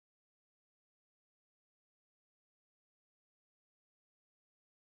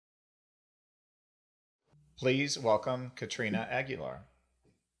Please welcome Katrina Aguilar.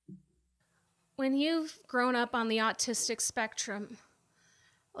 When you've grown up on the autistic spectrum,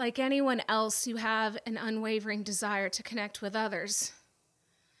 like anyone else, you have an unwavering desire to connect with others.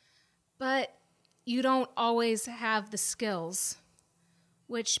 But you don't always have the skills,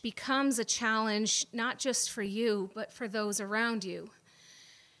 which becomes a challenge not just for you, but for those around you.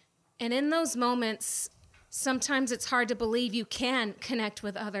 And in those moments, sometimes it's hard to believe you can connect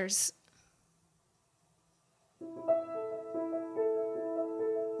with others.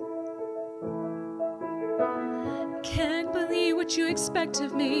 Can't believe what you expect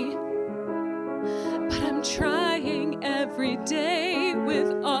of me, but I'm trying every day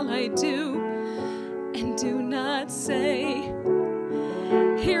with all I do and do not say.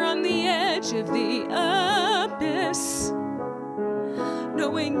 Here on the edge of the abyss,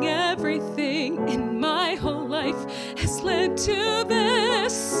 knowing everything in my whole life has led to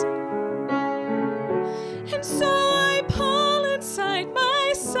this. And so I pull inside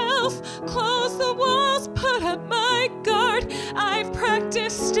myself, close the walls, put up my guard. I've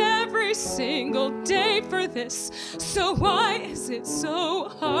practiced every single day for this, so why is it so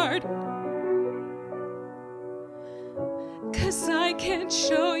hard? 'Cause I can't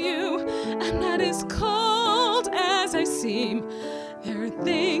show you I'm not as cold as I seem. There are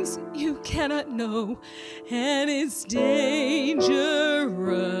things you cannot know, and it's dangerous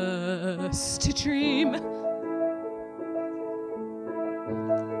to dream.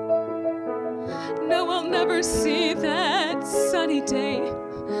 No, I'll never see that sunny day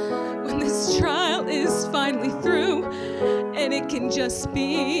when this trial is finally through, and it can just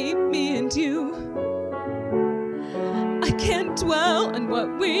be me and you. I can't dwell on what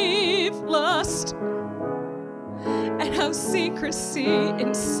we've lost, and how secrecy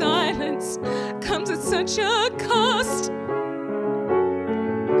and silence comes at such a cost.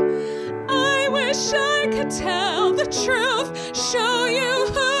 I wish I could tell the truth, show you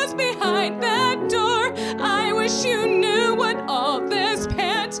who's behind that door. I wish you knew what all this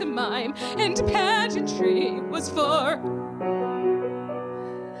pantomime and pageantry was for.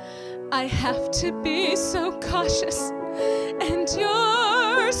 I have to be so cautious, and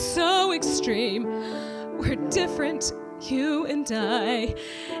you're so extreme. We're different, you and I,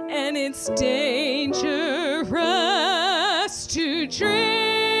 and it's dangerous to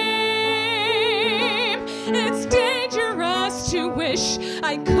dream. It's dangerous to wish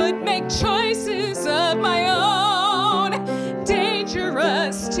I could make choices of my own.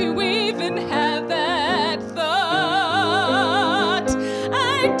 Dangerous to even have that thought.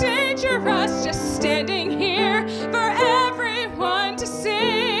 I'm dangerous just standing here for everyone to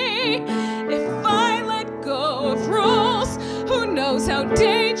see. If I let go of rules, who knows how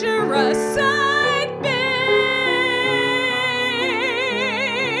dangerous I'd be.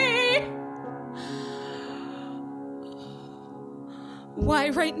 Why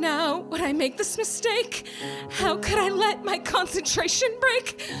right now would I make this mistake? How could I let my concentration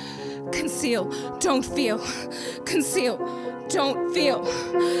break? Conceal, don't feel. Conceal, don't feel.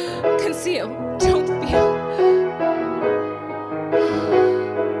 Conceal, don't feel.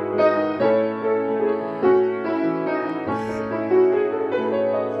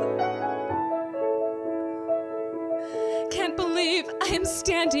 Can't believe I am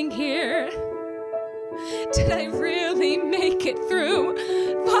standing here. Did I really make it through?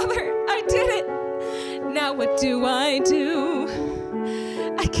 Father, I did it. Now what do?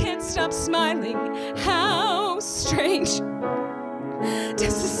 I can't stop smiling. How strange.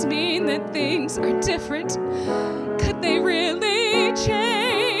 Does this mean that things are different? Could they really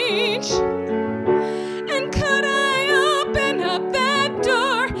change? And could I open up that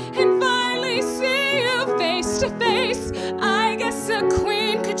door and finally see you face to face? I guess a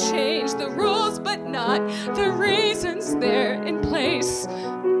queen could change the rules, but not the reasons they're in place.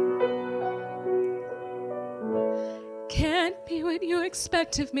 Can't be what you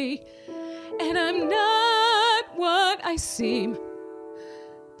expect of me, and I'm not what I seem.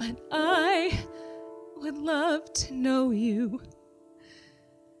 But I would love to know you.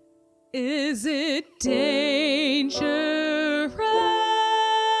 Is it dangerous